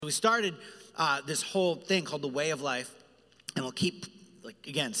we started this whole thing called the Way of Life, and we'll keep,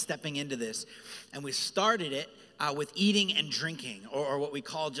 again, stepping into this. And we started it with eating and drinking, or what we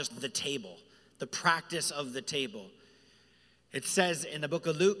call just the table, the practice of the table. It says in the book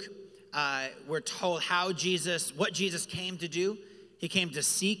of Luke, we're told what Jesus came to do. He came to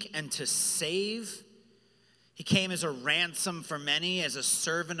seek and to save. He came as a ransom for many, as a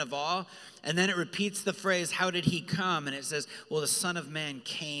servant of all. And then it repeats the phrase, how did he come? And it says, well, the Son of Man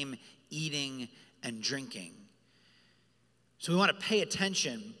came eating and drinking. So we want to pay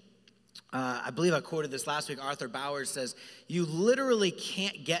attention. I believe I quoted this last week. Arthur Bowers says, you literally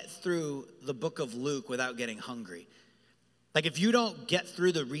can't get through the book of Luke without getting hungry. Like if you don't get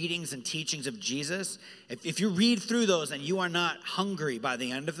through the readings and teachings of Jesus, if you read through those and you are not hungry by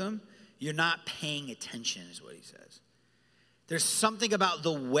the end of them, you're not paying attention, is what he says. There's something about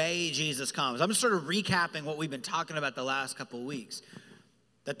the way Jesus comes. I'm just sort of recapping what we've been talking about the last couple of weeks.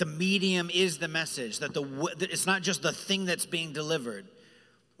 That the medium is the message, that it's not just the thing that's being delivered.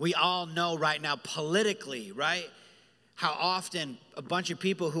 We all know right now politically, right, how often a bunch of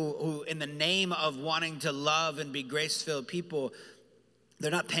people who in the name of wanting to love and be grace-filled people, they're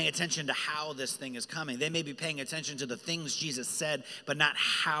not paying attention to how this thing is coming. They may be paying attention to the things Jesus said, but not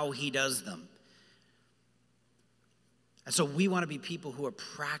how he does them. And so we want to be people who are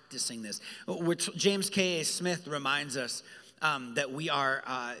practicing this. James K.A. Smith reminds us that we are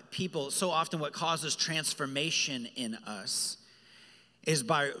people, so often what causes transformation in us is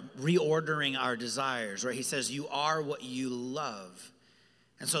by reordering our desires, right? He says, you are what you love.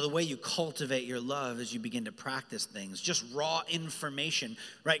 And so the way you cultivate your love is you begin to practice things, just raw information,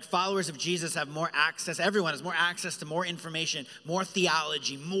 right? Followers of Jesus have more access, everyone has more access to more information, more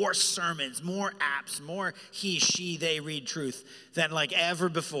theology, more sermons, more apps, more he, she, they read truth than like ever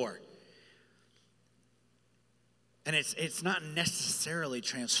before. And it's not necessarily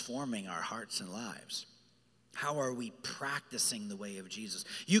transforming our hearts and lives. How are we practicing the way of Jesus?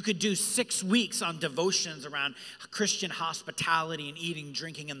 You could do 6 weeks on devotions around Christian hospitality and eating,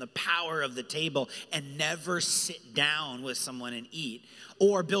 drinking, and the power of the table and never sit down with someone and eat.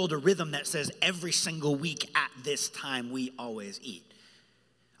 Or build a rhythm that says every single week at this time we always eat.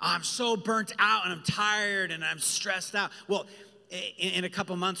 I'm so burnt out and I'm tired and I'm stressed out. Well, in a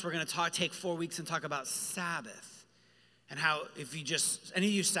couple months we're going to take 4 weeks and talk about Sabbath. And how if you just, any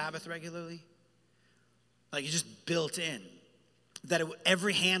of you Sabbath regularly? Like you just built in that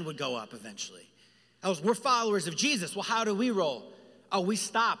every hand would go up eventually. We're followers of Jesus. Well, how do we roll? Oh, we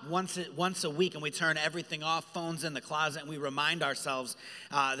stop once a week and we turn everything off, phones in the closet, and we remind ourselves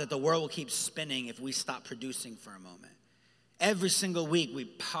that the world will keep spinning if we stop producing for a moment. Every single week we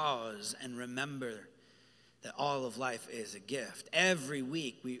pause and remember that all of life is a gift. Every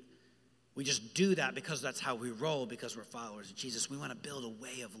week we just do that because that's how we roll, because we're followers of Jesus. We want to build a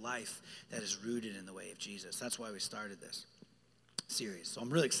way of life that is rooted in the way of Jesus. That's why we started this series. So I'm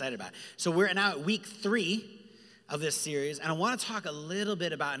really excited about it. So we're now at week 3 of this series, and I want to talk a little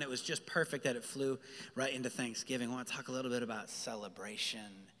bit about, and it was just perfect that it flew right into Thanksgiving. I want to talk a little bit about celebration,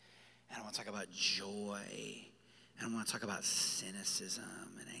 and I want to talk about joy, and I want to talk about cynicism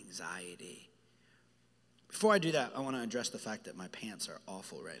and anxiety. Before I do that, I want to address the fact that my pants are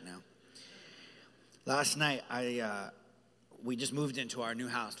awful right now. Last night, we just moved into our new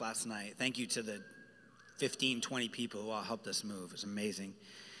house last night. Thank you to the 15, 20 people who all helped us move. It was amazing.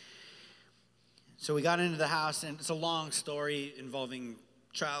 So we got into the house, and it's a long story involving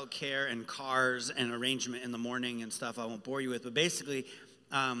childcare and cars and arrangement in the morning and stuff I won't bore you with. But basically,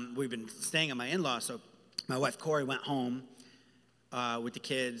 we've been staying at my in-laws. So my wife, Corey, went home with the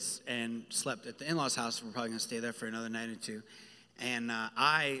kids and slept at the in-laws' house. We're probably going to stay there for another night or two. And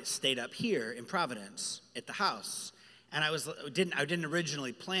I stayed up here in Providence at the house. And I didn't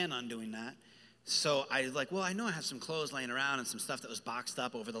originally plan on doing that. So I was like, well, I know I have some clothes laying around and some stuff that was boxed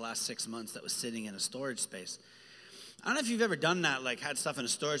up over the last 6 months that was sitting in a storage space. I don't know if you've ever done that, like had stuff in a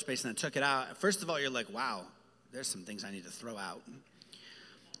storage space and then took it out. First of all, you're like, wow, there's some things I need to throw out.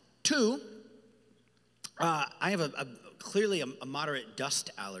 2, I have clearly a moderate dust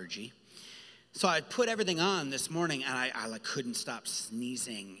allergy. So I put everything on this morning, and I like couldn't stop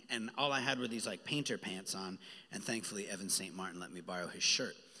sneezing, and all I had were these like painter pants on, and thankfully Evan St. Martin let me borrow his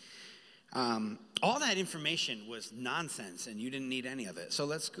shirt. All that information was nonsense, and you didn't need any of it. So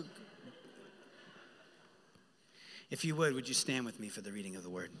let's go. If you would you stand with me for the reading of the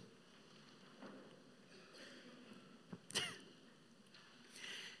word?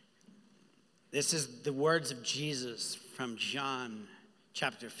 This is the words of Jesus from John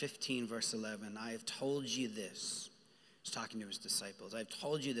chapter 15, verse 11. I have told you this. He's talking to his disciples. I've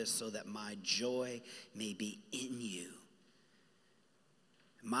told you this so that my joy may be in you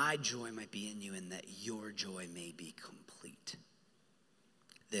My joy might be in you, and that your joy may be complete.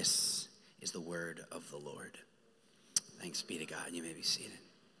 This is the word of the Lord. Thanks be to God. You may be seated.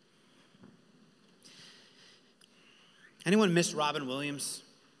 Anyone miss Robin Williams?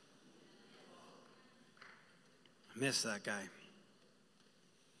 I miss that guy.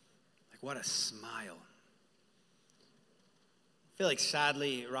 Like, what a smile. I feel like,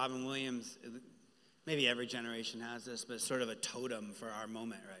 sadly, Robin Williams, maybe every generation has this, but it's sort of a totem for our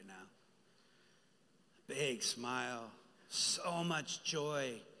moment right now. Big smile, so much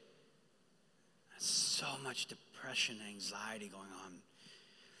joy, so much depression and anxiety going on.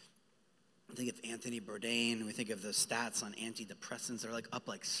 I think of Anthony Bourdain. We think of the stats on antidepressants. They're up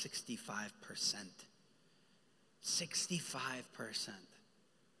 65%. 65%.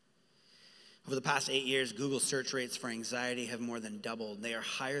 Over the past 8 years, Google search rates for anxiety have more than doubled. They are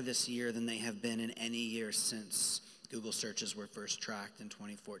higher this year than they have been in any year since Google searches were first tracked in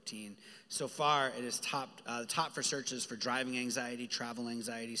 2014. So far, it is top for searches for driving anxiety, travel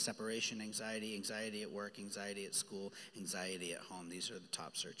anxiety, separation anxiety, anxiety at work, anxiety at school, anxiety at home. These are the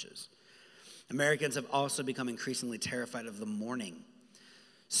top searches. Americans have also become increasingly terrified of the morning.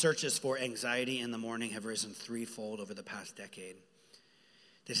 Searches for anxiety in the morning have risen threefold over the past decade.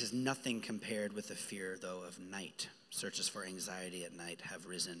 This is nothing compared with the fear, though, of night. Searches for anxiety at night have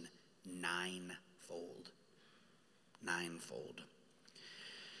risen ninefold. Ninefold.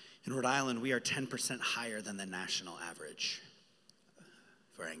 In Rhode Island, we are 10% higher than the national average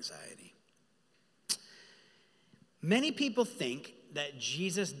for anxiety. Many people think that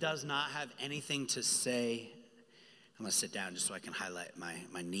Jesus does not have anything to say. I'm going to sit down just so I can highlight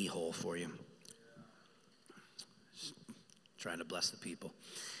my knee hole for you. Just trying to bless the people.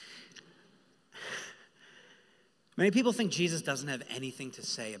 Many people think Jesus doesn't have anything to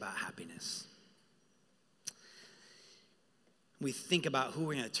say about happiness. We think about who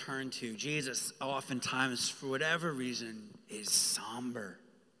we're going to turn to. Jesus oftentimes, for whatever reason, is somber.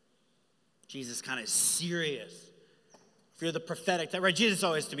 Jesus kind of serious. If you're the prophetic type, right? Jesus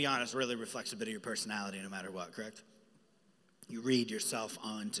always, to be honest, really reflects a bit of your personality no matter what, correct? You read yourself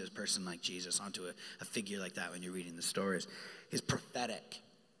onto a person like Jesus, onto a figure like that when you're reading the stories. He's prophetic.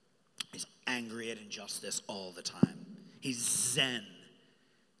 He's angry at injustice all the time. He's zen,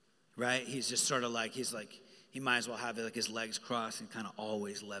 right? He's just sort of he might as well have his legs crossed and kind of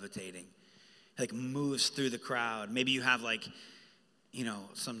always levitating. He moves through the crowd. Maybe you have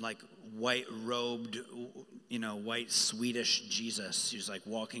some white robed, white Swedish Jesus who's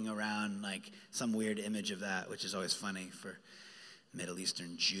walking around, some weird image of that, which is always funny for Middle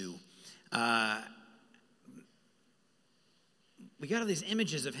Eastern Jew. We got all these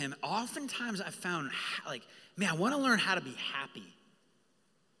images of him. Oftentimes I found I want to learn how to be happy.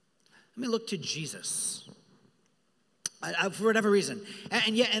 Let me look to Jesus. For whatever reason.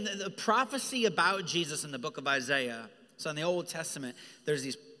 And the prophecy about Jesus in the book of Isaiah. So in the Old Testament, there's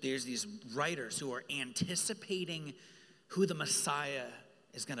these writers who are anticipating who the Messiah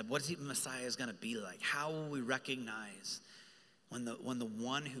is going to, what the Messiah is going to be like. How will we recognize when the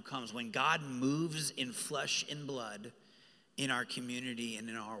one who comes, when God moves in flesh and blood in our community and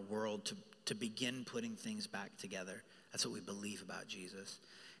in our world to begin putting things back together. That's what we believe about Jesus.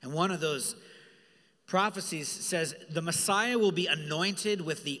 And one of those prophecies says, the Messiah will be anointed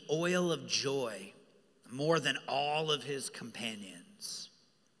with the oil of joy more than all of his companions.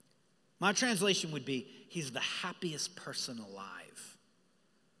 My translation would be, he's the happiest person alive.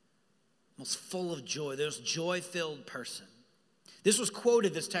 Most full of joy. There's joy-filled person. This was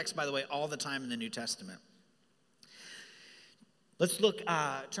quoted, this text, by the way, all the time in the New Testament. Let's look,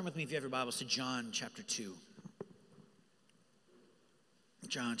 turn with me if you have your Bibles to John chapter 2.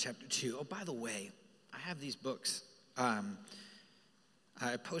 John chapter 2. Oh, by the way, I have these books. I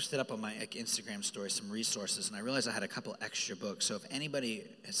posted up on my Instagram story some resources, and I realized I had a couple extra books. So if anybody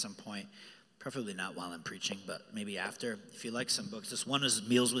at some point, preferably not while I'm preaching, but maybe after, if you like some books, this one is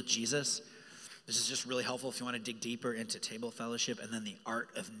Meals with Jesus. This is just really helpful if you want to dig deeper into table fellowship. And then The Art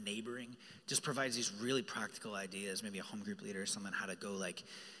of Neighboring just provides these really practical ideas, maybe a home group leader or someone, how to go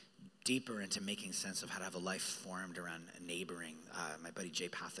deeper into making sense of how to have a life formed around neighboring. My buddy Jay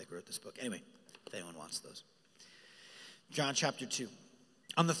Pathak wrote this book. Anyway, if anyone wants those. John chapter 2.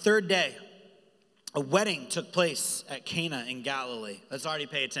 On the third day, a wedding took place at Cana in Galilee. Let's already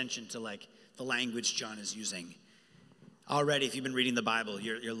pay attention to the language John is using. Already, if you've been reading the Bible,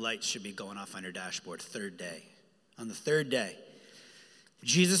 your lights should be going off on your dashboard. Third day. On the third day,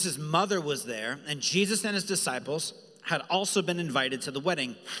 Jesus' mother was there, and Jesus and his disciples had also been invited to the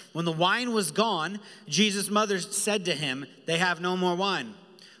wedding. When the wine was gone, Jesus' mother said to him, "They have no more wine."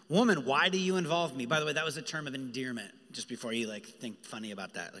 "Woman, why do you involve me?" By the way, that was a term of endearment. just before you think funny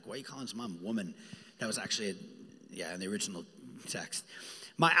about that. Why are you calling his mom woman? That was actually, in the original text.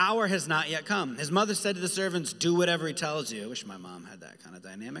 My hour has not yet come. His mother said to the servants, do whatever he tells you. I wish my mom had that kind of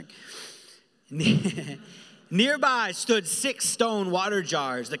dynamic. Nearby stood 6 stone water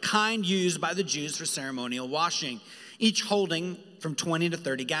jars, the kind used by the Jews for ceremonial washing, each holding from 20 to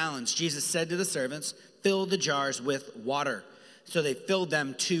 30 gallons. Jesus said to the servants, fill the jars with water. So they filled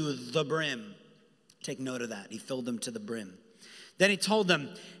them to the brim. Take note of that. He filled them to the brim. Then he told them,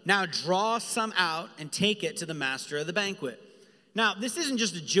 now draw some out and take it to the master of the banquet. Now, this isn't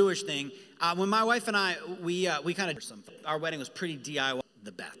just a Jewish thing. When my wife and I, we kind of, our wedding was pretty DIY,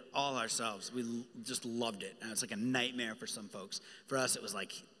 the best, all ourselves. We just loved it. And it's like a nightmare for some folks. For us, it was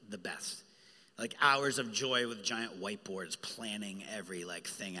like the best. Like hours of joy with giant whiteboards, planning every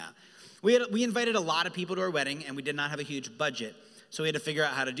thing out. We invited a lot of people to our wedding, and we did not have a huge budget. So we had to figure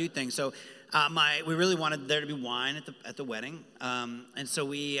out how to do things. So we really wanted there to be wine at the wedding. And so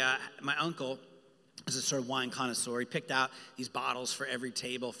my uncle, as a sort of wine connoisseur, he picked out these bottles for every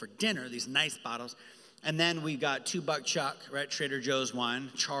table for dinner, these nice bottles. And then we got 2 Buck Chuck, right? Trader Joe's wine,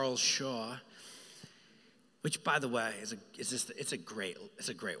 Charles Shaw, which, by the way, it's a great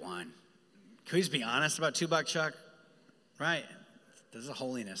wine. Can we just be honest about 2 Buck Chuck? Right? There's a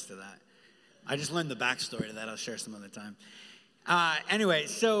holiness to that. I just learned the backstory to that. I'll share some other time. Anyway,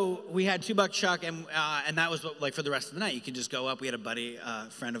 so we had 2 Buck Chuck, and that was for the rest of the night. You could just go up. We had a buddy,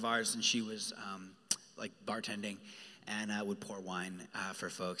 friend of ours, and she was bartending and would pour wine for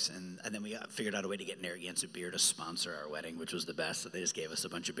folks. And then we figured out a way to get Narragansett Beer to sponsor our wedding, which was the best. So they just gave us a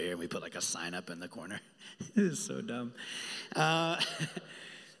bunch of beer, and we put a sign up in the corner. It was so dumb.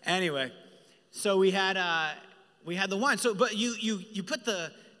 Anyway, so we had the wine. So, but you put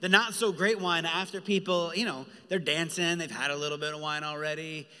the not so great wine after people, they're dancing, they've had a little bit of wine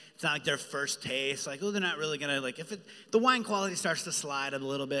already. It's not like their first taste. They're not really gonna if the wine quality starts to slide a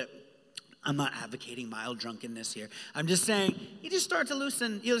little bit. I'm not advocating mild drunkenness here. I'm just saying you start to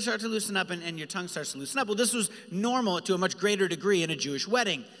loosen up and your tongue starts to loosen up. Well, this was normal to a much greater degree in a Jewish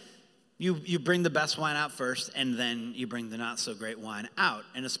wedding. You bring the best wine out first, and then you bring the not so great wine out.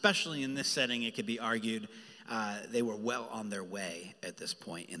 And especially in this setting, it could be argued they were well on their way at this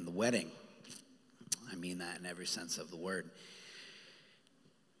point in the wedding. I mean that in every sense of the word.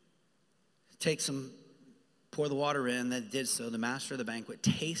 Pour the water in. That did so. The master of the banquet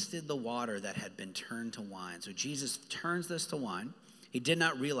tasted the water that had been turned to wine. So Jesus turns this to wine. He did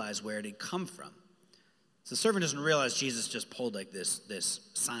not realize where it had come from. So the servant doesn't realize Jesus just pulled this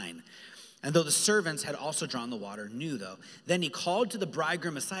sign. And though the servants had also drawn the water, knew though. Then he called to the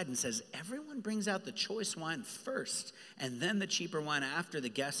bridegroom aside and says, everyone brings out the choice wine first, and then the cheaper wine after the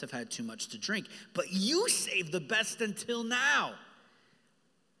guests have had too much to drink. But you saved the best until now.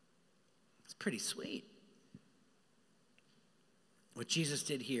 It's pretty sweet. What Jesus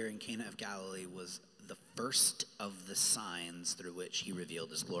did here in Cana of Galilee was the first of the signs through which he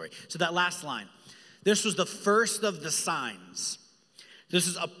revealed his glory. So that last line, this was the first of the signs. This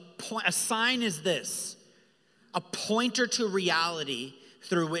is a sign is this, a pointer to reality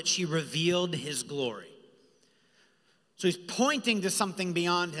through which he revealed his glory. So he's pointing to something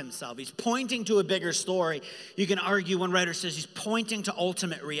beyond himself. He's pointing to a bigger story. You can argue, one writer says he's pointing to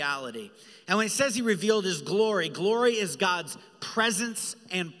ultimate reality. And when it says he revealed his glory, glory is God's presence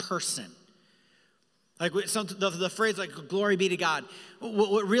and person. The phrase glory be to God.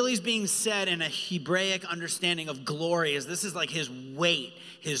 What really is being said in a Hebraic understanding of glory is this is his weight,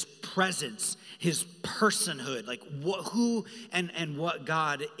 his presence, his personhood, who and what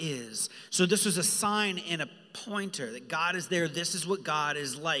God is. So this was a sign and a pointer that God is there. This is what God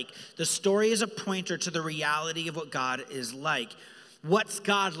is like. The story is a pointer to the reality of what God is like. What's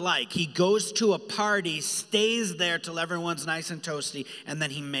God like? He goes to a party, stays there till everyone's nice and toasty, and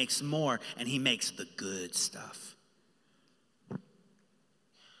then he makes more, and he makes the good stuff.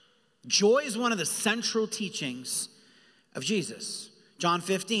 Joy is one of the central teachings of Jesus. John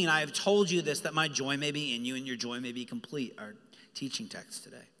 15, I have told you this, that my joy may be in you and your joy may be complete. Our teaching text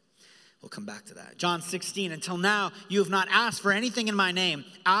today. We'll come back to that. John 16, until now you have not asked for anything in my name.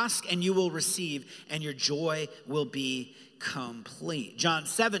 Ask and you will receive, and your joy will be complete. John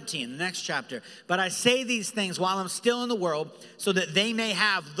 17, the next chapter. But I say these things while I'm still in the world, so that they may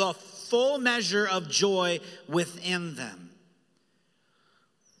have the full measure of joy within them.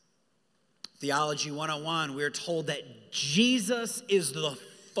 Theology 101, we're told that Jesus is the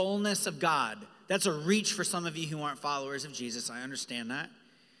fullness of God. That's a reach for some of you who aren't followers of Jesus. I understand that.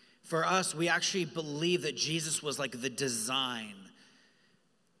 For us, we actually believe that Jesus was the design,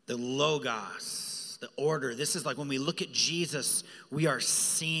 the logos, the order. This is when we look at Jesus, we are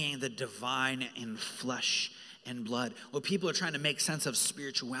seeing the divine in flesh and blood. When people are trying to make sense of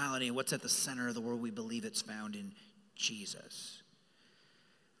spirituality and what's at the center of the world, we believe it's found in Jesus.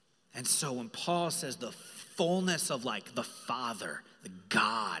 And so when Paul says the fullness of like the Father, the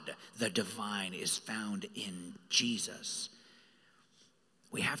God, the divine is found in Jesus,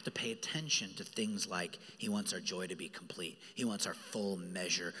 we have to pay attention to things like he wants our joy to be complete. He wants our full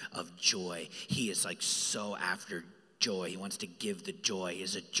measure of joy. He is like so after joy. He wants to give the joy.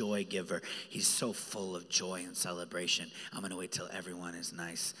 He's a joy giver. He's so full of joy and celebration. I'm going to wait till everyone is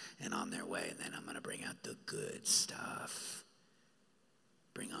nice and on their way, and then I'm going to bring out the good stuff.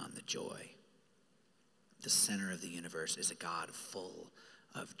 Bring on the joy. The center of the universe is a God full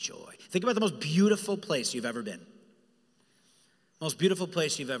of joy. Think about the most beautiful place you've ever been. Most beautiful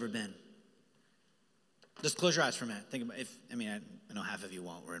place you've ever been. Just close your eyes for a minute. Think about I know half of you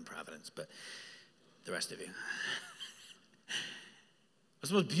won't. We're in Providence, but the rest of you. What's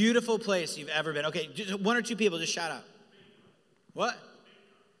the most beautiful place you've ever been? Okay, just one or two people, just shout out. What?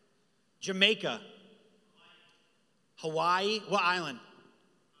 Jamaica. Hawaii. What island?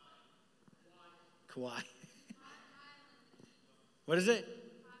 Kauai. What is it?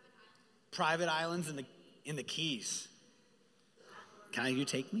 Private islands in the Keys. Can you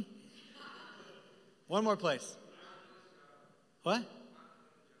take me? One more place. What?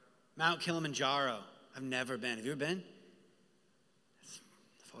 Mount Kilimanjaro. I've never been. Have you ever been?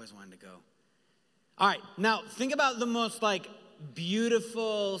 I've always wanted to go. All right, now think about the most like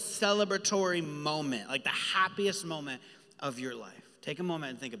beautiful celebratory moment, like the happiest moment of your life. Take a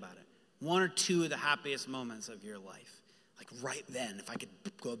moment and think about it. One or two of the happiest moments of your life. Like right then, if I could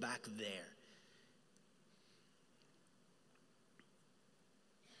go back there.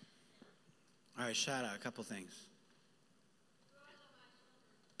 All right, shout out a couple things.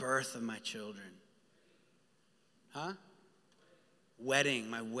 Birth of my children. Huh? Wedding,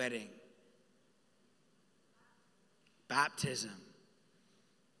 my wedding. Baptism.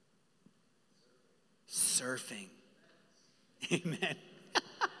 Surfing. Amen.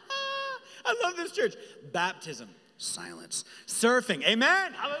 I love this church. Baptism. Silence. Surfing.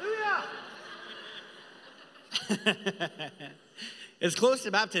 Amen. Hallelujah. It's close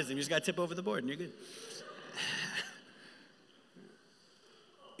to baptism. You just got to tip over the board and you're good.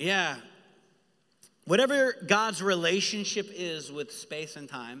 Yeah. Whatever God's relationship is with space and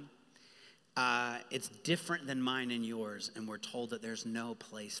time, it's different than mine and yours. And we're told that there's no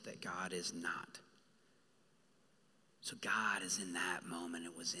place that God is not. So God is in that moment.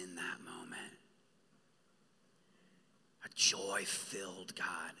 It was in that moment. A joy-filled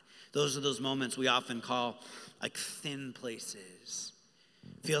God. Those are those moments we often call like thin places.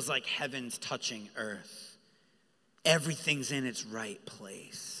 Feels like heaven's touching earth. Everything's in its right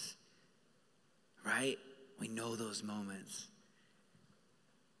place. Right? We know those moments.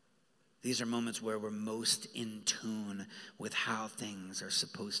 These are moments where we're most in tune with how things are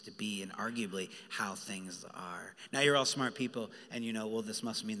supposed to be and arguably how things are. Now you're all smart people and you know, well, this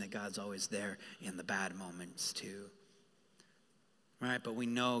must mean that God's always there in the bad moments too. Right? But we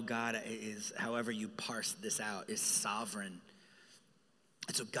know God is, however you parse this out, is sovereign.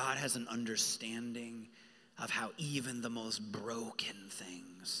 And so God has an understanding of how even the most broken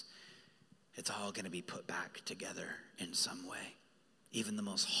things, it's all going to be put back together in some way. Even the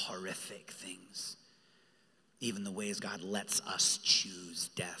most horrific things. Even the ways God lets us choose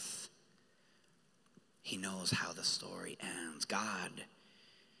death. He knows how the story ends. God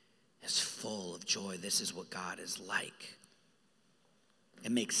is full of joy. This is what God is like.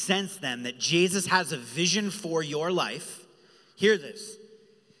 It makes sense then that Jesus has a vision for your life. Hear this.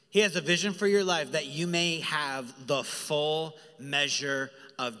 He has a vision for your life that you may have the full measure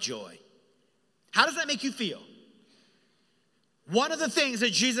of joy. How does that make you feel? One of the things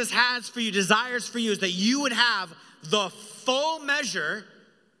that Jesus has for you, desires for you, is that you would have the full measure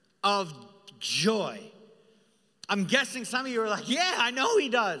of joy. I'm guessing some of you are like, yeah, I know he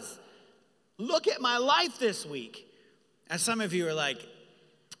does. Look at my life this week. And some of you are like,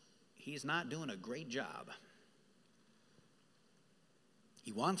 he's not doing a great job.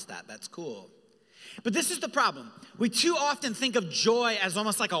 He wants that. That's cool. But this is the problem. We too often think of joy as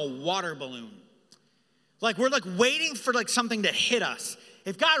almost like a water balloon. Like we're like waiting for like something to hit us.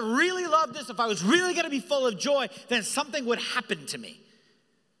 If God really loved this, if I was really going to be full of joy, then something would happen to me.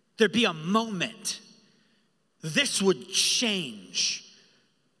 There'd be a moment. This would change.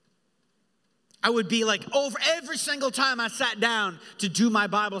 I would be like, over every single time I sat down to do my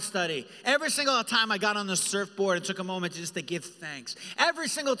Bible study, every single time I got on the surfboard and took a moment just to give thanks, every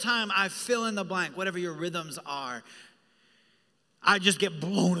single time I fill in the blank, whatever your rhythms are, I just get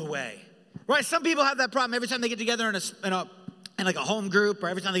blown away. Right? Some people have that problem every time they get together in like a home group or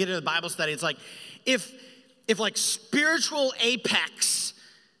every time they get into a Bible study. It's like, if if like spiritual apex,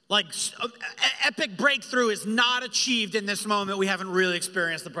 like epic breakthrough is not achieved in this moment, we haven't really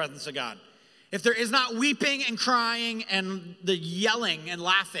experienced the presence of God. If there is not weeping and crying and the yelling and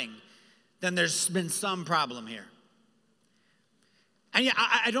laughing, then there's been some problem here. And yeah,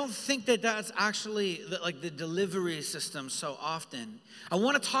 I don't think that that's actually like the delivery system so often. I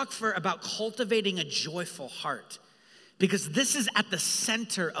want to talk about cultivating a joyful heart, because this is at the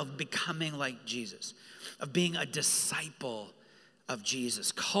center of becoming like Jesus, of being a disciple of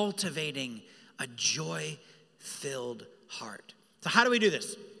Jesus, cultivating a joy-filled heart. So how do we do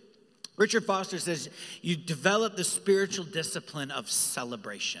this? Richard Foster says you develop the spiritual discipline of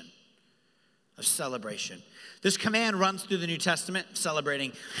celebration. This command runs through the New Testament,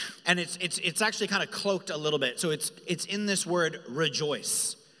 celebrating, and it's actually kind of cloaked a little bit. So it's in this word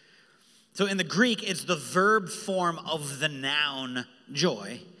rejoice. So in the Greek, it's the verb form of the noun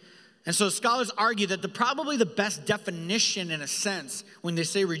joy. And so scholars argue that probably the best definition, in a sense, when they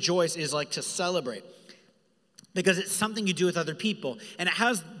say rejoice, is like to celebrate, because it's something you do with other people, and it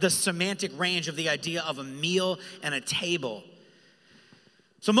has the semantic range of the idea of a meal and a table.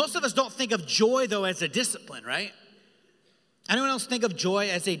 So most of us don't think of joy, though, as a discipline, right? Anyone else think of joy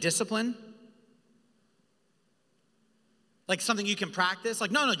as a discipline? Like something you can practice?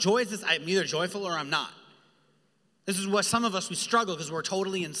 Like, no, joy is this, I'm either joyful or I'm not. This is what some of us, we struggle because we're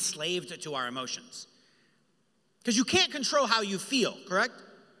totally enslaved to our emotions. Because you can't control how you feel, correct?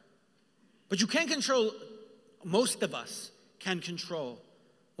 But you can control, most of us can control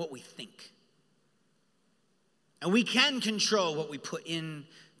what we think. And we can control what we put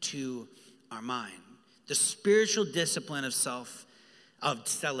into our mind. The spiritual discipline of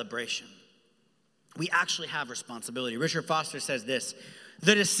celebration. We actually have responsibility. Richard Foster says this: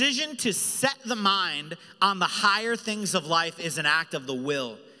 the decision to set the mind on the higher things of life is an act of the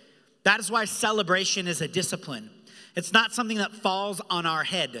will. That is why celebration is a discipline. It's not something that falls on our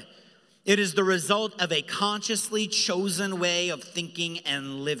head. It is the result of a consciously chosen way of thinking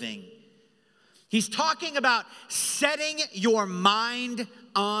and living. He's talking about setting your mind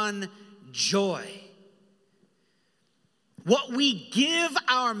on joy. What we give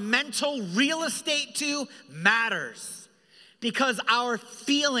our mental real estate to matters, because our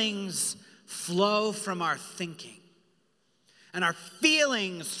feelings flow from our thinking, and our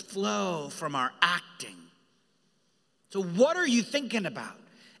feelings flow from our acting. So what are you thinking about,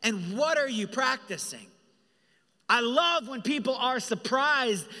 and what are you practicing? I love when people are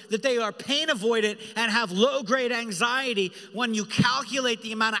surprised that they are pain avoidant and have low-grade anxiety when you calculate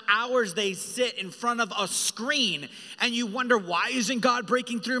the amount of hours they sit in front of a screen and you wonder, why isn't God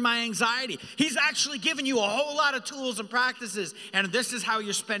breaking through my anxiety? He's actually given you a whole lot of tools and practices, and this is how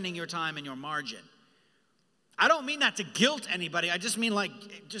you're spending your time and your margin. I don't mean that to guilt anybody. I just mean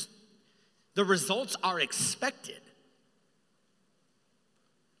just the results are expected.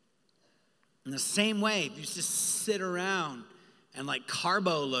 In the same way, if you just sit around and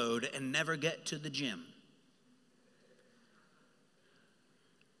carbo load and never get to the gym,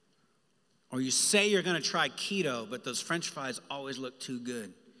 or you say you're going to try keto, but those French fries always look too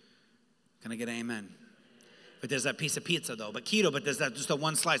good. Can I get an amen? But there's that piece of pizza though. But keto, but there's that just a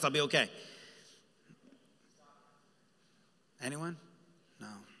one slice. I'll be okay. Anyone? No,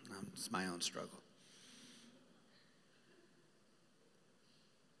 it's my own struggle.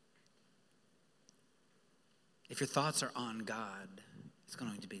 If your thoughts are on God, it's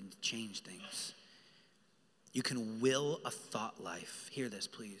going to change things. You can will a thought life. Hear this,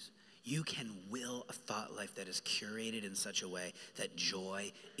 please. You can will a thought life that is curated in such a way that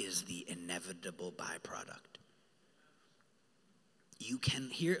joy is the inevitable byproduct. You can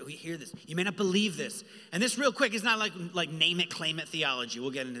hear this. You may not believe this. And this real quick is not like name it, claim it theology.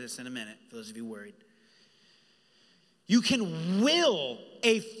 We'll get into this in a minute for those of you worried. You can will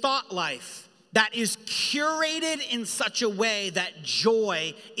a thought life that is curated in such a way that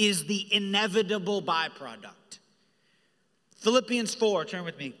joy is the inevitable byproduct. Philippians 4, turn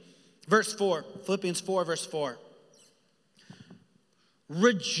with me. Verse 4, Philippians 4, verse 4.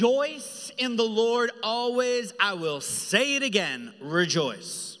 Rejoice in the Lord always. I will say it again,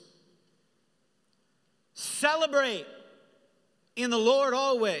 rejoice. Celebrate in the Lord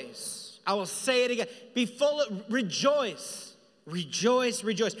always. I will say it again. Be full of rejoice. Rejoice,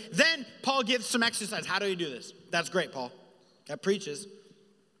 rejoice. Then Paul gives some exercise. How do you do this? That's great, Paul. That preaches.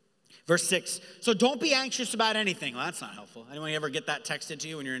 Verse 6. So don't be anxious about anything. Well, that's not helpful. Anyone ever get that texted to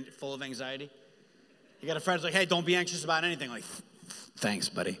you when you're full of anxiety? You got a friend who's like, hey, don't be anxious about anything. Like, thanks,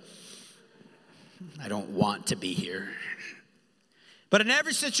 buddy. I don't want to be here. But in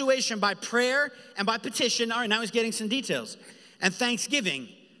every situation, by prayer and by petition, all right, now he's getting some details, and thanksgiving,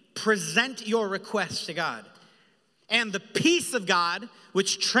 Present your request to God. And the peace of God,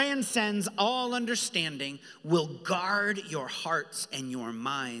 which transcends all understanding, will guard your hearts and your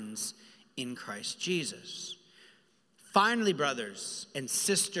minds in Christ Jesus. Finally, brothers and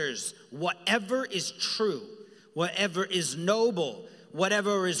sisters, whatever is true, whatever is noble,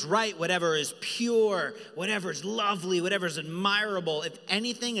 whatever is right, whatever is pure, whatever is lovely, whatever is admirable, if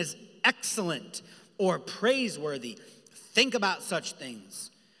anything is excellent or praiseworthy, think about such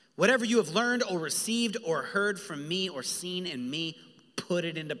things. Whatever you have learned or received or heard from me or seen in me, put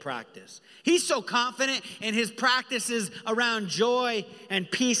it into practice. He's so confident in his practices around joy and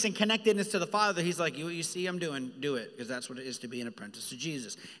peace and connectedness to the Father. He's like, you see I'm doing, do it, because that's what it is to be an apprentice to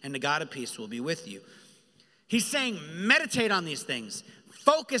Jesus. And the God of peace will be with you. He's saying, meditate on these things.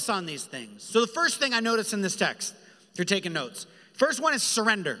 Focus on these things. So the first thing I notice in this text, if you're taking notes, first one is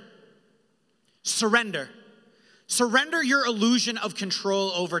surrender. Surrender. Surrender your illusion of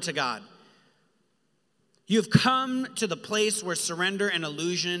control over to God. You've come to the place where surrender and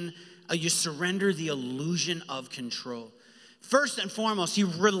illusion, you surrender the illusion of control. First and foremost, he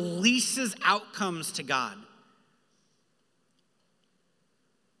releases outcomes to God.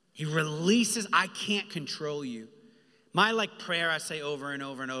 He releases, I can't control you. My prayer I say over and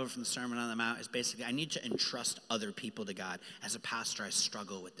over and over from the Sermon on the Mount is basically, I need to entrust other people to God. As a pastor, I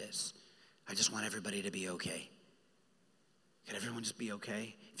struggle with this. I just want everybody to be okay. Can everyone just be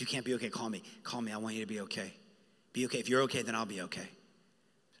okay? If you can't be okay, call me. Call me, I want you to be okay. Be okay. If you're okay, then I'll be okay.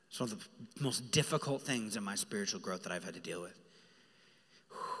 It's one of the most difficult things in my spiritual growth that I've had to deal with.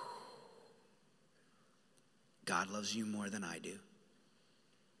 God loves you more than I do.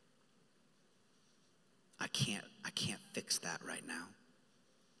 I can't fix that right now.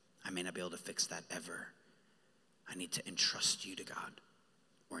 I may not be able to fix that ever. I need to entrust you to God,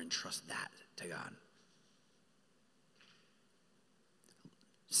 or entrust that to God.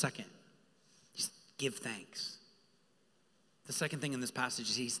 Second, just give thanks. The second thing in this passage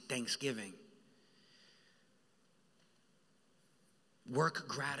is he's thanksgiving. Work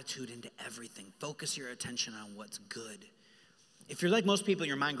gratitude into everything. Focus your attention on what's good. If you're like most people,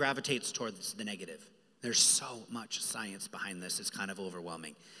 your mind gravitates towards the negative. There's so much science behind this, it's kind of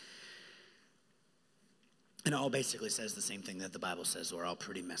overwhelming. And it all basically says the same thing that the Bible says. We're all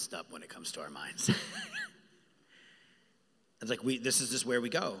pretty messed up when it comes to our minds. It's like this is just where we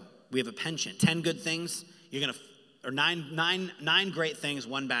go. We have a penchant. 10 good things, you're gonna, or nine great things,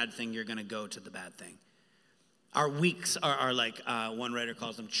 one bad thing, you're gonna go to the bad thing. Our weeks are like, one writer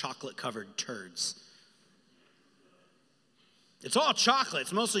calls them chocolate-covered turds. It's all chocolate.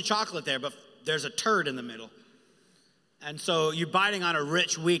 It's mostly chocolate there, but there's a turd in the middle. And so you're biting on a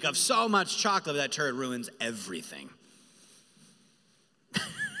rich week of so much chocolate, that turd ruins everything.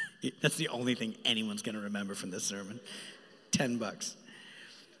 That's the only thing anyone's gonna remember from this sermon. $10.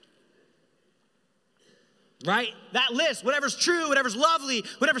 Right? That list, whatever's true, whatever's lovely,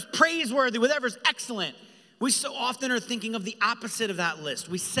 whatever's praiseworthy, whatever's excellent. We so often are thinking of the opposite of that list.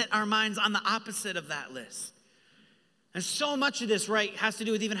 We set our minds on the opposite of that list. And so much of this, right, has to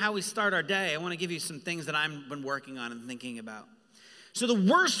do with even how we start our day. I want to give you some things that I've been working on and thinking about. So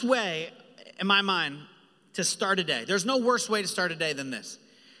the worst way, in my mind, to start a day, there's no worse way to start a day than this.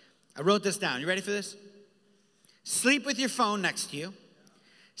 I wrote this down. You ready for this? Sleep with your phone next to you.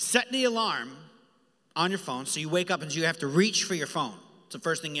 Set the alarm on your phone so you wake up and you have to reach for your phone. It's the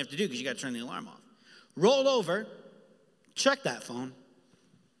first thing you have to do because you got to turn the alarm off. Roll over, check that phone.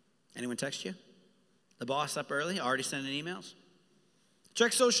 Anyone text you? The boss up early, already sending emails?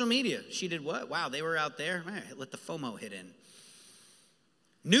 Check social media. She did what? Wow, they were out there. Man, let the FOMO hit in.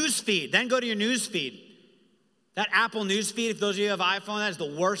 News feed, then go to your news feed. That Apple news feed, if those of you have iPhone, that is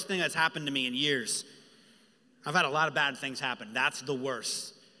the worst thing that's happened to me in years. I've had a lot of bad things happen. That's the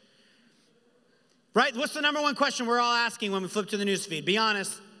worst. Right? What's the number one question we're all asking when we flip to the news feed? Be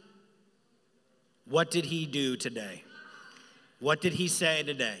honest. What did he do today? What did he say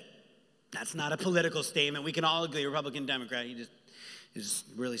today? That's not a political statement. We can all agree, Republican, Democrat. He just is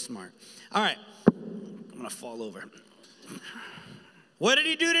really smart. All right. I'm going to fall over. What did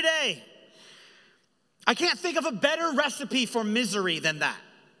he do today? I can't think of a better recipe for misery than that.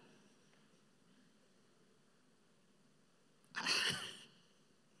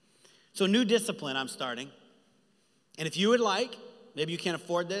 So new discipline I'm starting. And if you would like, maybe you can't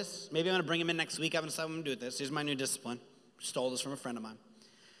afford this. Maybe I'm going to bring him in next week. I haven't decided what I'm going to do with this. Here's my new discipline. Stole this from a friend of mine.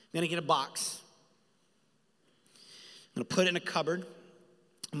 I'm going to get a box. I'm going to put it in a cupboard.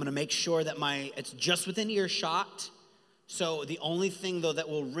 I'm going to make sure that it's just within earshot. So the only thing, though, that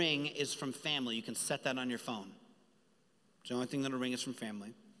will ring is from family. You can set that on your phone. So the only thing that will ring is from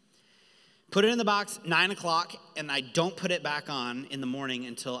family. Put it in the box, 9 o'clock, and I don't put it back on in the morning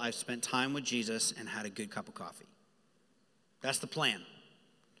until I've spent time with Jesus and had a good cup of coffee. That's the plan.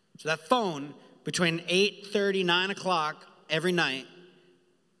 So that phone, between 8:30, 9 o'clock every night,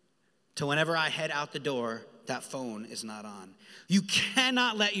 to whenever I head out the door, that phone is not on. You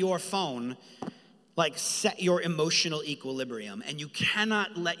cannot let your phone set your emotional equilibrium, and you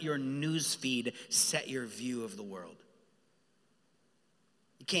cannot let your news feed set your view of the world.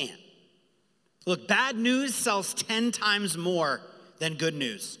 You can't. Look, bad news sells 10 times more than good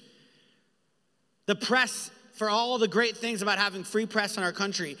news. The press, for all the great things about having free press in our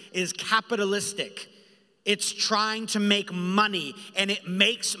country, is capitalistic. It's trying to make money, and it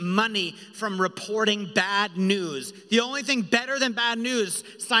makes money from reporting bad news. The only thing better than bad news,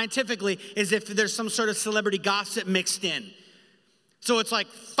 scientifically, is if there's some sort of celebrity gossip mixed in. So it's like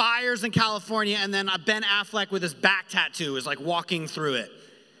fires in California, and then Ben Affleck with his back tattoo is like walking through it.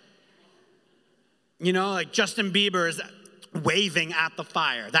 You know, like Justin Bieber is waving at the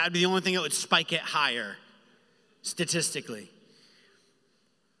fire. That would be the only thing that would spike it higher, statistically.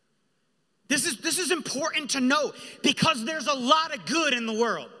 This is important to know because there's a lot of good in the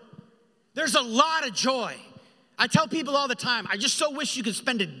world. There's a lot of joy. I tell people all the time, I just so wish you could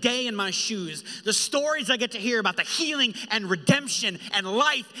spend a day in my shoes. The stories I get to hear about the healing and redemption and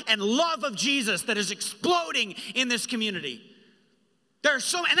life and love of Jesus that is exploding in this community. And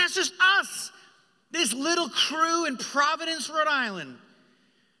that's just us. This little crew in Providence, Rhode Island.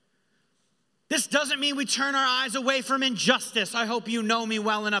 This doesn't mean we turn our eyes away from injustice. I hope you know me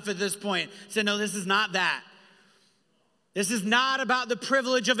well enough at this point to know this is not that. This is not about the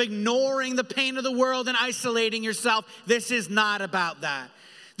privilege of ignoring the pain of the world and isolating yourself. This is not about that.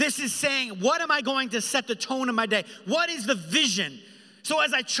 This is saying, what am I going to set the tone of my day? What is the vision? So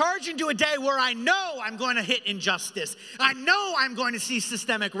as I charge into a day where I know I'm going to hit injustice, I know I'm going to see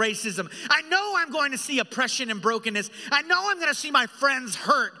systemic racism, I know I'm going to see oppression and brokenness, I know I'm going to see my friends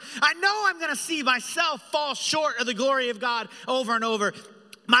hurt, I know I'm going to see myself fall short of the glory of God over and over.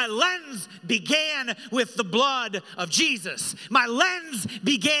 My lens began with the blood of Jesus. My lens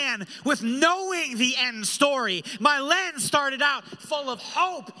began with knowing the end story. My lens started out full of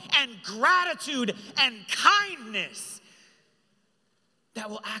hope and gratitude and kindness that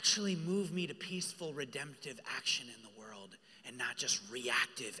will actually move me to peaceful, redemptive action in the world and not just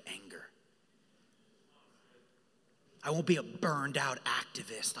reactive anger. I won't be a burned out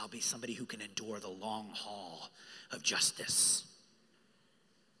activist. I'll be somebody who can endure the long haul of justice.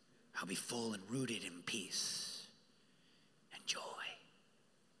 I'll be full and rooted in peace and joy.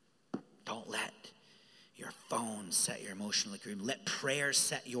 Don't let your phone set your emotional equilibrium. Let prayer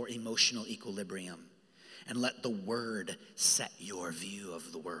set your emotional equilibrium. And let the word set your view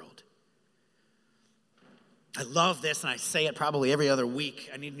of the world. I love this, and I say it probably every other week.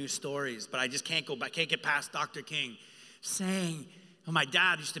 I need new stories, but I just can't get past Dr. King saying, my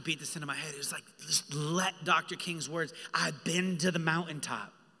dad used to beat this into my head. It was like, just let Dr. King's words, I've been to the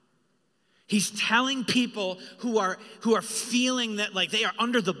mountaintop. He's telling people who are feeling that like they are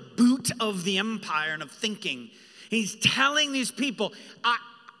under the boot of the empire and of thinking. He's telling these people,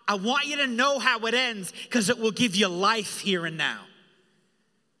 I want you to know how it ends because it will give you life here and now.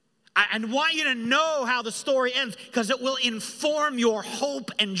 I want you to know how the story ends because it will inform your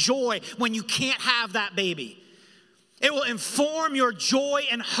hope and joy when you can't have that baby. It will inform your joy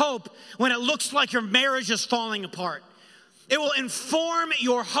and hope when it looks like your marriage is falling apart. It will inform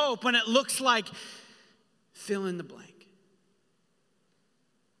your hope when it looks like fill in the blank.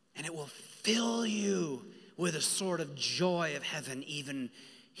 And it will fill you with a sort of joy of heaven even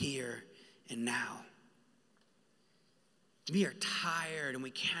here and now. We are tired and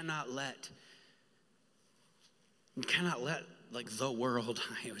we cannot let like the world,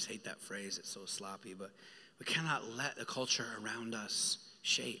 I always hate that phrase, it's so sloppy, but we cannot let the culture around us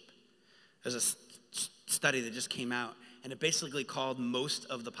shape. There's a study that just came out and it basically called most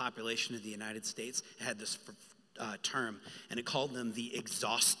of the population of the United States, it had this term, and it called them the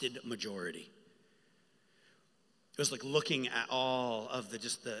exhausted majority. It was like looking at all of the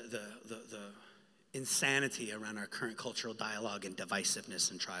insanity around our current cultural dialogue and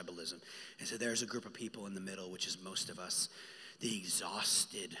divisiveness and tribalism. And so there's a group of people in the middle, which is most of us, the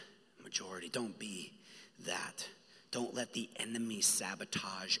exhausted majority. Don't be that. Don't let the enemy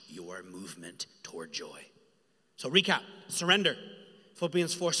sabotage your movement toward joy. So recap, surrender.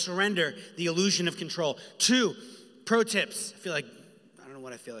 Philippians 4, surrender the illusion of control. 2, pro tips. I don't know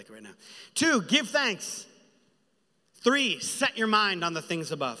what I feel like right now. 2, give thanks. 3, set your mind on the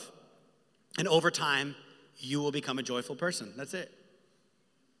things above. And over time, you will become a joyful person. That's it.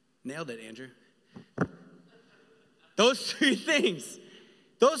 Nailed it, Andrew. Those 3 things.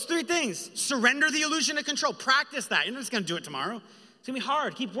 Those three things. Surrender the illusion of control. Practice that. You're not just going to do it tomorrow. It's going to be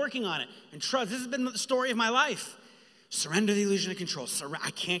hard. Keep working on it. And trust. This has been the story of my life. Surrender the illusion of control.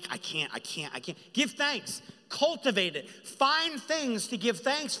 I can't. Give thanks. Cultivate it. Find things to give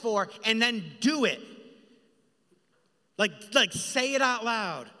thanks for and then do it. Like say it out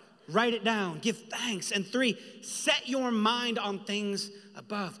loud. Write it down. Give thanks. And 3, set your mind on things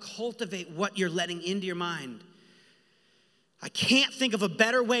above. Cultivate what you're letting into your mind. I can't think of a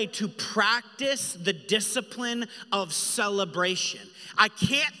better way to practice the discipline of celebration. I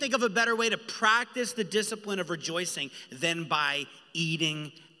can't think of a better way to practice the discipline of rejoicing than by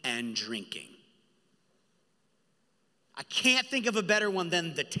eating and drinking. I can't think of a better one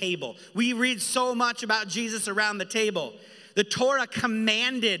than the table. We read so much about Jesus around the table. The Torah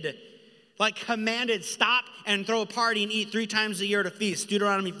commanded, stop and throw a party and eat 3 times a year at a feast.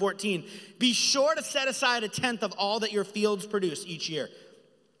 Deuteronomy 14. Be sure to set aside 1/10 of all that your fields produce each year.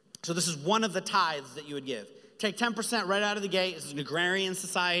 So this is one of the tithes that you would give. Take 10% right out of the gate. This is an agrarian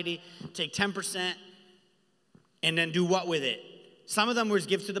society. Take 10% and then do what with it? Some of them was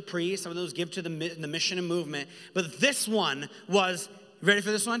give to the priest. Some of them was give to the mission and movement. But this one was, ready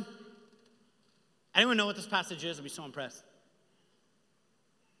for this one? Anyone know what this passage is? I'd be so impressed.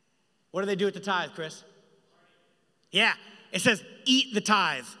 What do they do with the tithe, Chris? Yeah, it says eat the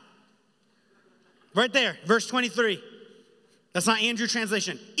tithe. Right there, verse 23. That's not Andrew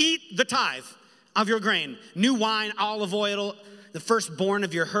translation. Eat the tithe of your grain, new wine, olive oil, the firstborn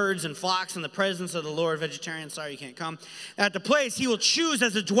of your herds and flocks in the presence of the Lord. Vegetarian, sorry you can't come. At the place he will choose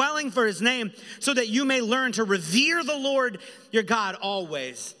as a dwelling for his name, so that you may learn to revere the Lord your God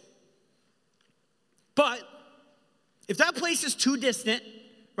always. But if that place is too distant,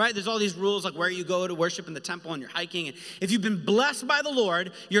 right? There's all these rules like where you go to worship in the temple and you're hiking. And if you've been blessed by the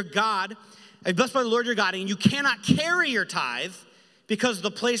Lord your God, and you cannot carry your tithe because the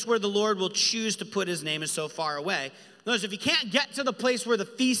place where the Lord will choose to put his name is so far away. Notice, if you can't get to the place where the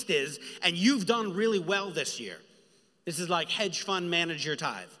feast is and you've done really well this year, this is like hedge fund manage your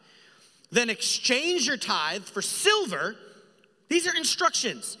tithe, then exchange your tithe for silver. These are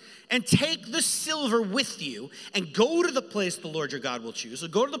instructions. And take the silver with you and go to the place the Lord your God will choose. So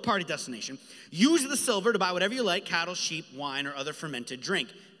go to the party destination. Use the silver to buy whatever you like, cattle, sheep, wine, or other fermented drink.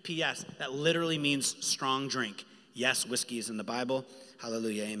 P.S. That literally means strong drink. Yes, whiskey is in the Bible.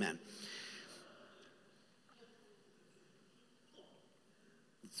 Hallelujah, amen.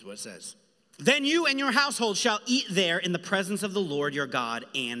 That's what it says. Then you and your household shall eat there in the presence of the Lord your God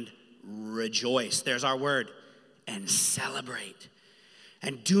and rejoice. There's our word. And celebrate.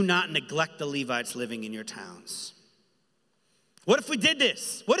 And do not neglect the Levites living in your towns. What if we did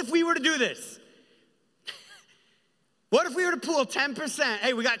this? What if we were to do this? What if we were to pull 10%?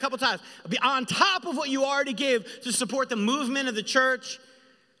 Hey, we got a couple times. On top of what you already give to support the movement of the church,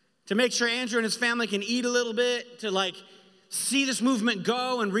 to make sure Andrew and his family can eat a little bit, to see this movement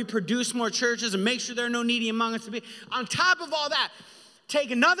go and reproduce more churches and make sure there are no needy among us to be. On top of all that,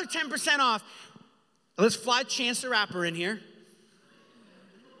 take another 10% off. Let's fly Chance the Rapper in here.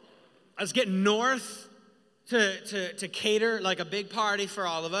 Let's get north to cater like a big party for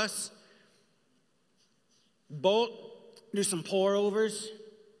all of us. Bolt, do some pour-overs.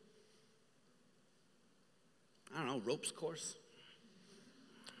 I don't know, ropes course.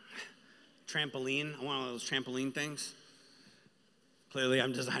 Trampoline, I want one of those trampoline things. Clearly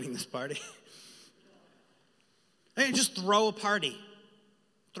I'm designing this party. Hey, just throw a party.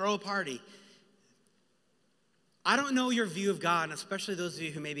 Throw a party. I don't know your view of God, and especially those of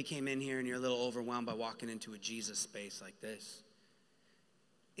you who maybe came in here and you're a little overwhelmed by walking into a Jesus space like this.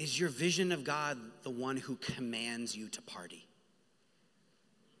 Is your vision of God the one who commands you to party?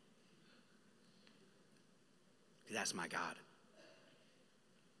 That's my God.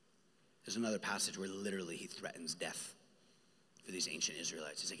 There's another passage where literally he threatens death for these ancient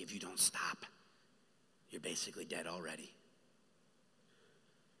Israelites. He's like, if you don't stop, you're basically dead already.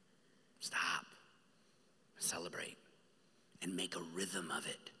 Stop. Celebrate. And make a rhythm of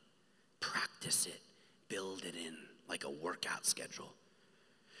it. Practice it. Build it in like a workout schedule.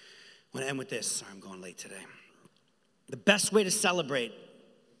 I want to end with this. Sorry, I'm going late today. The best way to celebrate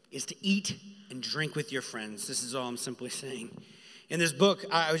is to eat and drink with your friends. This is all I'm simply saying. In this book,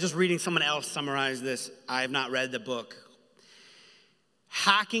 I was just reading someone else summarize this. I have not read the book.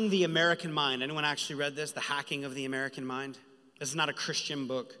 Hacking the American Mind. Anyone actually read this? The Hacking of the American Mind? This is not a Christian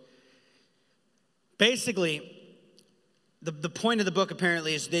book. Basically, the point of the book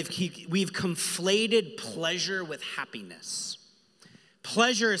apparently is we've conflated pleasure with happiness.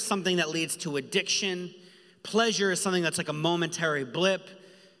 Pleasure is something that leads to addiction. Pleasure is something that's like a momentary blip,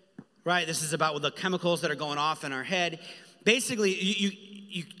 right? This is about the chemicals that are going off in our head. basically,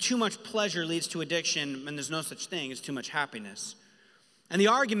 too much pleasure leads to addiction, and there's no such thing as too much happiness. And the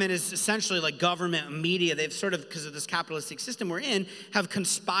argument is essentially like government and media, they've sort of, because of this capitalistic system we're in, have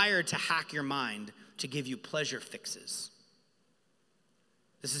conspired to hack your mind to give you pleasure fixes.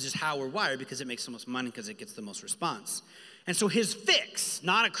 This is just how we're wired because it makes the most money, because it gets the most response. And so his fix,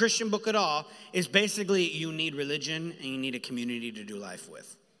 not a Christian book at all, is basically you need religion and you need a community to do life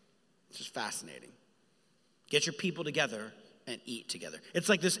with. It's just fascinating. Get your people together and eat together. It's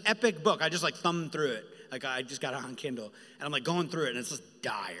like this epic book. I just like thumbed through it. Like I just got it on Kindle and I'm like going through it and it's just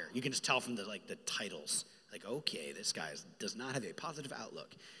dire. You can just tell from the titles. Like, okay, this guy does not have a positive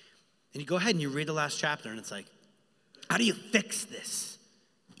outlook. And you go ahead and you read the last chapter and it's like, how do you fix this?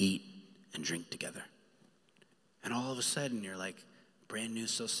 Eat and drink together. And all of a sudden you're like brand new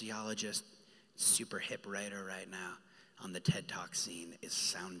sociologist, super hip writer right now on the TED Talk scene is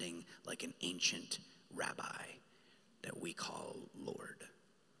sounding like an ancient rabbi that we call Lord.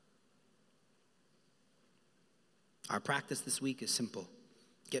 Our practice this week is simple.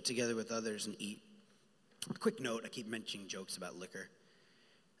 Get together with others and eat. A quick note, I keep mentioning jokes about liquor.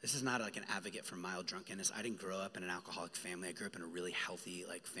 This is not like an advocate for mild drunkenness. I didn't grow up in an alcoholic family. I grew up in a really healthy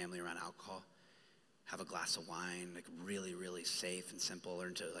family around alcohol. Have a glass of wine, really, really safe and simple.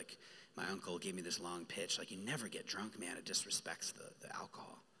 Learn to, my uncle gave me this long pitch, you never get drunk, man. It disrespects the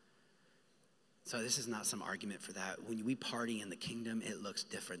alcohol. So this is not some argument for that. When we party in the kingdom, it looks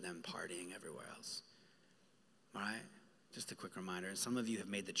different than partying everywhere else. All right? Just a quick reminder. And some of you have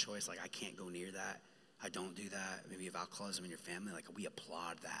made the choice, I can't go near that. I don't do that. Maybe you have alcoholism in your family. We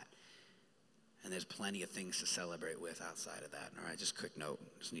applaud that. And there's plenty of things to celebrate with outside of that. All right, just a quick note.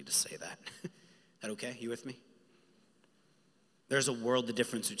 Just need to say that. That okay? You with me? There's a world of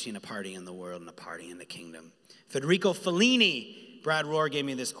difference between a party in the world and a party in the kingdom. Federico Fellini, Brad Rohr gave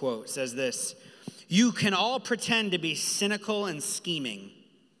me this quote, says this: "You can all pretend to be cynical and scheming,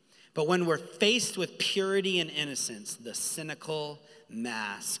 but when we're faced with purity and innocence, the cynical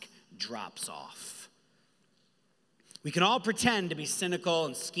mask drops off." We can all pretend to be cynical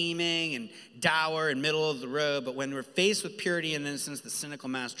and scheming and dour and middle of the road, but when we're faced with purity and innocence, the cynical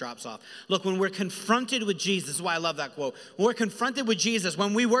mask drops off. Look, when we're confronted with Jesus, this is why I love that quote. When we're confronted with Jesus,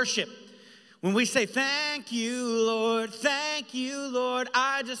 when we worship, when we say, thank you, Lord,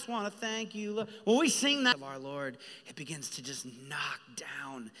 I just want to thank you, Lord. When we sing that of our Lord, it begins to just knock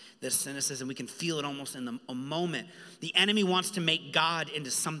down this cynicism. We can feel it almost in a moment. The enemy wants to make God into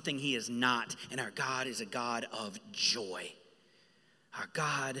something he is not, and our God is a God of joy. Our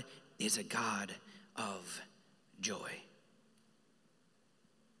God is a God of joy.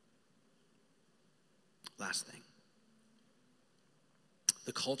 Last thing.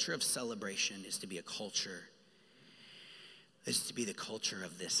 The culture of celebration is to be the culture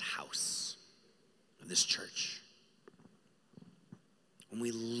of this house, of this church. When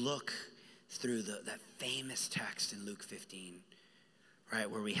we look through that famous text in Luke 15, right,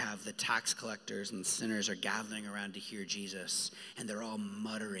 where we have the tax collectors and sinners are gathering around to hear Jesus, and they're all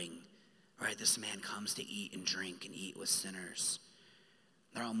muttering, right, this man comes to eat and drink and eat with sinners.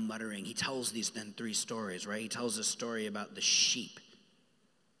 They're all muttering. He tells these then three stories, right? He tells a story about the sheep.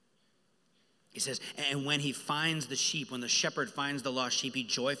 He says, and when he finds the sheep, when the shepherd finds the lost sheep, he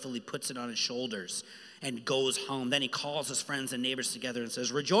joyfully puts it on his shoulders and goes home. Then he calls his friends and neighbors together and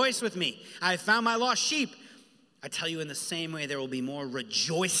says, rejoice with me. I have found my lost sheep. I tell you, in the same way, there will be more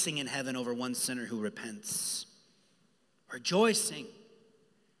rejoicing in heaven over one sinner who repents. Rejoicing.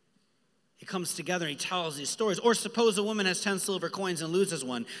 He comes together and he tells these stories. Or suppose a woman has 10 silver coins and loses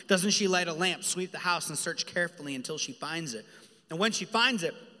one. Doesn't she light a lamp, sweep the house, and search carefully until she finds it? And when she finds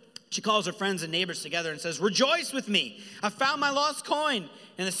it, she calls her friends and neighbors together and says, rejoice with me. I found my lost coin.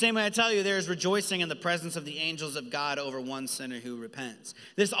 In the same way, I tell you, there is rejoicing in the presence of the angels of God over one sinner who repents.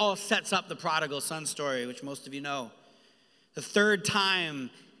 This all sets up the prodigal son story, which most of you know. The third time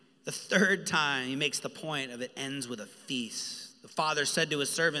he makes the point of it ends with a feast. The father said to his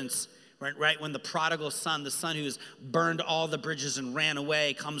servants, right when the prodigal son, the son who's burned all the bridges and ran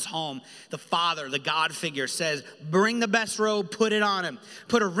away, comes home, the father, the God figure, says, bring the best robe, put it on him.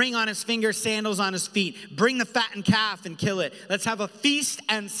 Put a ring on his finger, sandals on his feet. Bring the fattened calf and kill it. Let's have a feast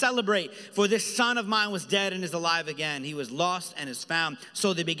and celebrate. For this son of mine was dead and is alive again. He was lost and is found.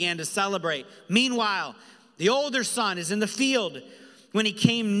 So they began to celebrate. Meanwhile, the older son is in the field. When he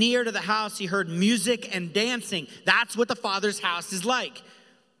came near to the house, he heard music and dancing. That's what the father's house is like.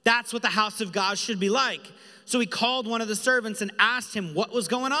 That's what the house of God should be like. So he called one of the servants and asked him what was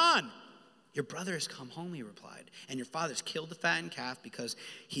going on. Your brother has come home, he replied, and your father's killed the fattened calf because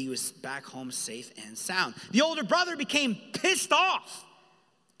he was back home safe and sound. The older brother became pissed off,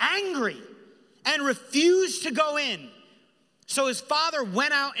 angry, and refused to go in. So his father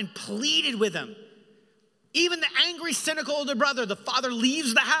went out and pleaded with him. Even the angry, cynical older brother, the father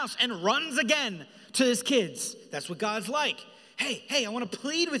leaves the house and runs again to his kids. That's what God's like. Hey, I want to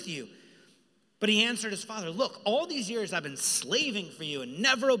plead with you. But he answered his father, look, all these years I've been slaving for you and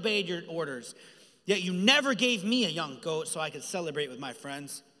never obeyed your orders. Yet you never gave me a young goat so I could celebrate with my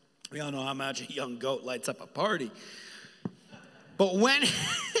friends. We all know how much a young goat lights up a party. But when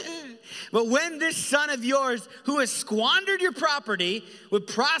this son of yours who has squandered your property with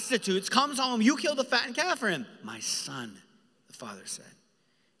prostitutes comes home, you kill the fattened calf for him. My son, the father said,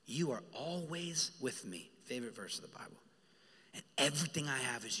 you are always with me. Favorite verse of the Bible. And everything I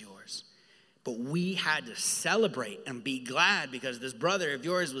have is yours. But we had to celebrate and be glad because this brother of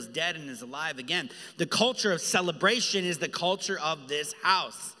yours was dead and is alive again. The culture of celebration is the culture of this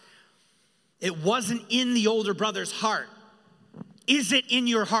house. It wasn't in the older brother's heart. Is it in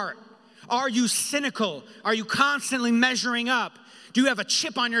your heart? Are you cynical? Are you constantly measuring up? Do you have a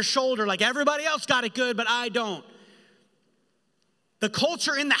chip on your shoulder like everybody else got it good, but I don't? The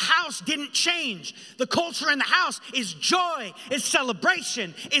culture in the house didn't change. The culture in the house is joy, is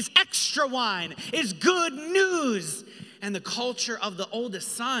celebration, is extra wine, is good news. And the culture of the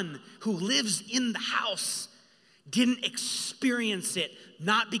oldest son who lives in the house didn't experience it,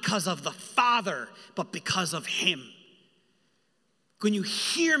 not because of the father, but because of him. When you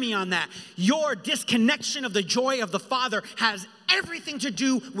hear me on that, your disconnection of the joy of the Father has everything to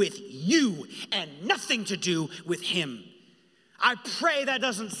do with you and nothing to do with him. I pray that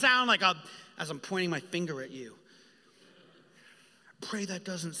doesn't sound like as I'm pointing my finger at you. I pray that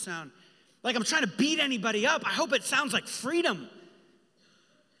doesn't sound like I'm trying to beat anybody up. I hope it sounds like freedom.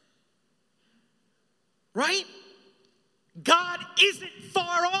 Right? God isn't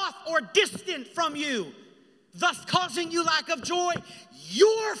far off or distant from you, thus causing you lack of joy.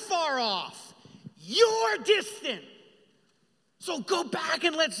 You're far off. You're distant. So go back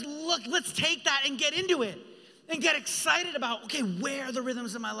and let's take that and get into it and get excited about, okay, where are the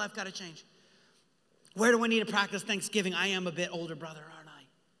rhythms of my life got to change? Where do I need to practice Thanksgiving? I am a bit older brother, aren't I?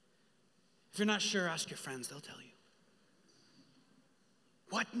 If you're not sure, ask your friends. They'll tell you.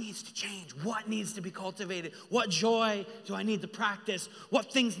 What needs to change? What needs to be cultivated? What joy do I need to practice?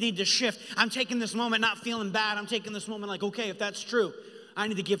 What things need to shift? I'm taking this moment not feeling bad. I'm taking this moment like, okay, if that's true, I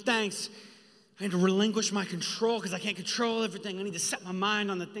need to give thanks. I need to relinquish my control because I can't control everything. I need to set my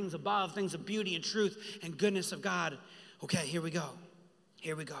mind on the things above, things of beauty and truth and goodness of God. Okay, here we go.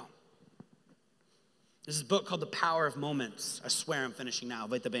 Here we go. This is a book called The Power of Moments. I swear I'm finishing now.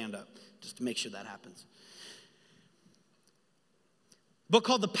 Invite the band up just to make sure that happens. Book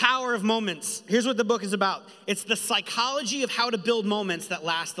called The Power of Moments. Here's what the book is about. It's the psychology of how to build moments that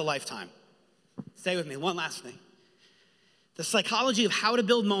last a lifetime. Stay with me. One last thing. The psychology of how to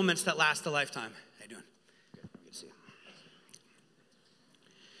build moments that last a lifetime. How you doing? Good to see you.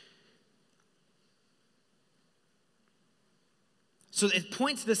 So it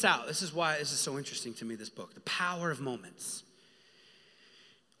points this out. This is why this is so interesting to me, this book. The Power of Moments.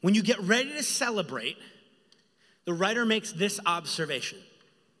 When you get ready to celebrate, the writer makes this observation.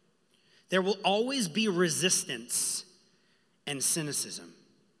 There will always be resistance and cynicism.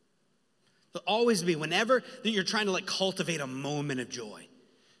 There'll always be, whenever that you're trying to cultivate a moment of joy.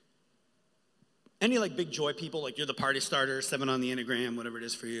 Any big joy people, you're the party starter, 7 on the Enneagram, whatever it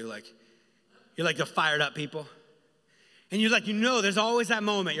is for you, you're the fired up people. And you're there's always that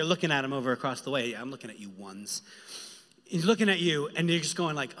moment. You're looking at him over across the way. Yeah, I'm looking at you ones. He's looking at you and you're just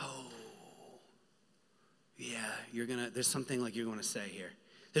going oh, yeah, there's something you're going to say here.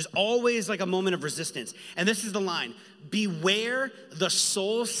 There's always a moment of resistance. And this is the line. Beware the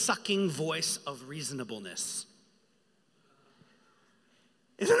soul-sucking voice of reasonableness.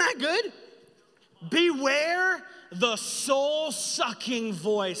 Isn't that good? Beware the soul-sucking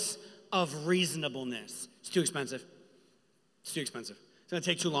voice of reasonableness. It's too expensive. It's too expensive. It's going to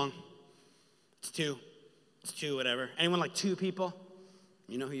take too long. It's two whatever. Anyone 2 people?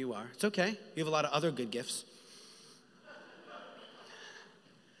 You know who you are. It's okay. You have a lot of other good gifts.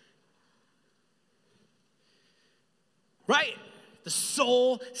 Right? The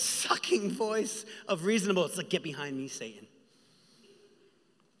soul-sucking voice of reasonable. It's get behind me, Satan.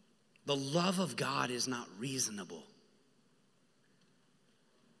 The love of God is not reasonable.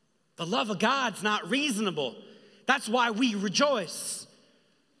 The love of God's not reasonable. That's why we rejoice.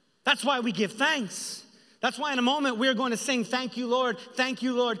 That's why we give thanks. That's why in a moment we're going to sing, thank you, Lord, thank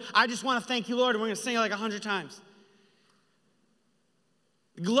you, Lord. I just want to thank you, Lord. And we're going to sing it 100 times.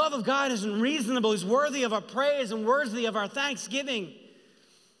 The love of God isn't reasonable. He's worthy of our praise and worthy of our thanksgiving.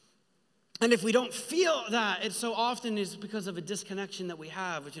 And if we don't feel that, it so often is because of a disconnection that we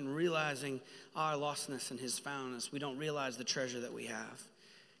have between realizing our lostness and his foundness. We don't realize the treasure that we have.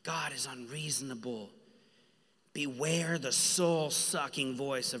 God is unreasonable. Beware the soul-sucking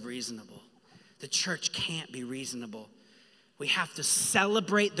voice of reasonable. The church can't be reasonable. We have to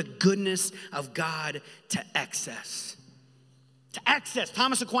celebrate the goodness of God to excess. To excess.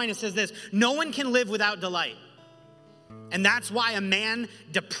 Thomas Aquinas says this, no one can live without delight. And that's why a man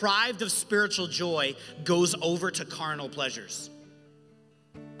deprived of spiritual joy goes over to carnal pleasures.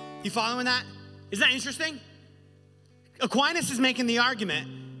 You following that? Isn't that interesting? Aquinas is making the argument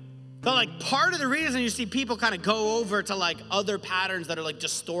that like part of the reason you see people kind of go over to like other patterns that are like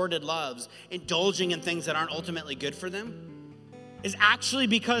distorted loves, indulging in things that aren't ultimately good for them, is actually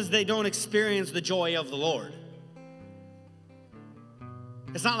because they don't experience the joy of the Lord.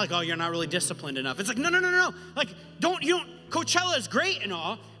 It's not like, oh, you're not really disciplined enough. It's like, no. Like, Coachella is great and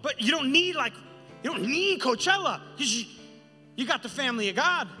all, but you don't need Coachella because you got the family of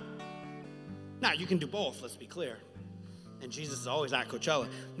God. Now, you can do both, let's be clear. And Jesus is always at Coachella.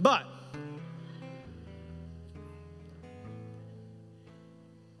 But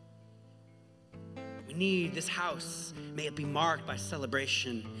we need this house. May it be marked by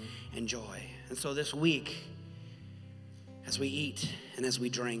celebration and joy. And so this week, as we eat and as we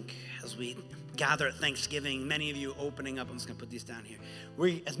drink, as we gather at Thanksgiving, many of you opening up, I'm just going to put these down here.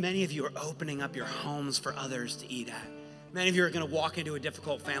 As many of you are opening up your homes for others to eat at. Many of you are going to walk into a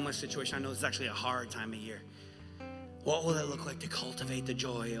difficult family situation. I know this is actually a hard time of year. What will it look like to cultivate the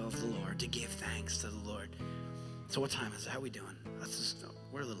joy of the Lord, to give thanks to the Lord? So what time is it? How are we doing?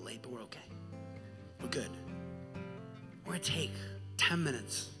 We're a little late, but we're okay. We're good. We're going to take 10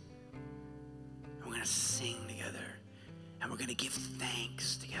 minutes. And we're going to sing together. And we're going to give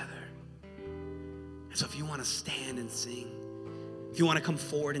thanks together. And so if you want to stand and sing, if you want to come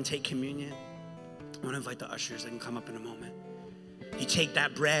forward and take communion, I want to invite the ushers. They can come up in a moment. You take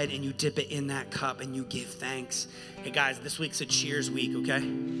that bread and you dip it in that cup and you give thanks. Hey guys, this week's a cheers week, okay?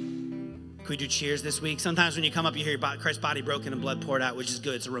 Can we do cheers this week? Sometimes when you come up, you hear Christ's body broken and blood poured out, which is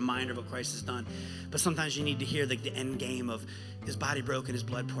good. It's a reminder of what Christ has done. But sometimes you need to hear the end game of his body broken, his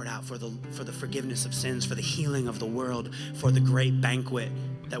blood poured out for the forgiveness of sins, for the healing of the world, for the great banquet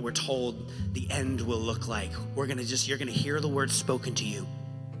that we're told the end will look like. You're going to hear the words spoken to you.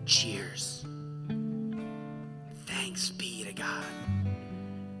 Cheers. Thanks be to God.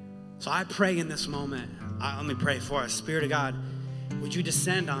 So I pray in this moment, let me pray for us. Spirit of God, would you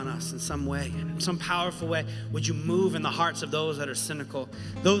descend on us in some way, in some powerful way? Would you move in the hearts of those that are cynical,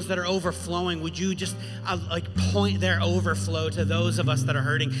 those that are overflowing? Would you just point their overflow to those of us that are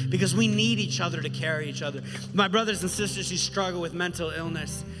hurting? Because we need each other to carry each other. My brothers and sisters who struggle with mental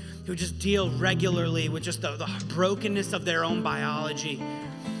illness, who just deal regularly with just the brokenness of their own biology.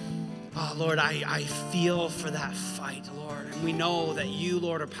 Oh, Lord, I feel for that fight, Lord. And we know that you,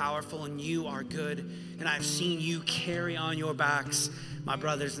 Lord, are powerful and you are good. And I've seen you carry on your backs, my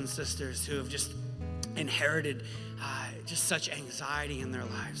brothers and sisters who have just inherited just such anxiety in their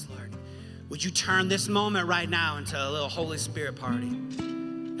lives, Lord. Would you turn this moment right now into a little Holy Spirit party?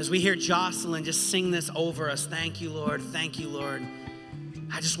 As we hear Jocelyn just sing this over us, thank you, Lord, thank you, Lord.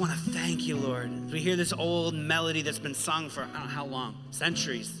 I just want to thank you, Lord. As we hear this old melody that's been sung for I don't know how long,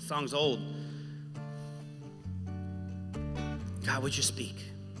 centuries, the song's old. God, would you speak?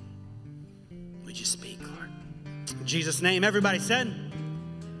 Would you speak, Lord? In Jesus' name, everybody said?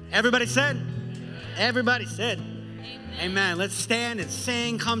 Everybody said? Everybody said? Amen. Let's stand and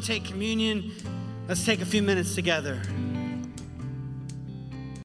sing. Come take communion. Let's take a few minutes together.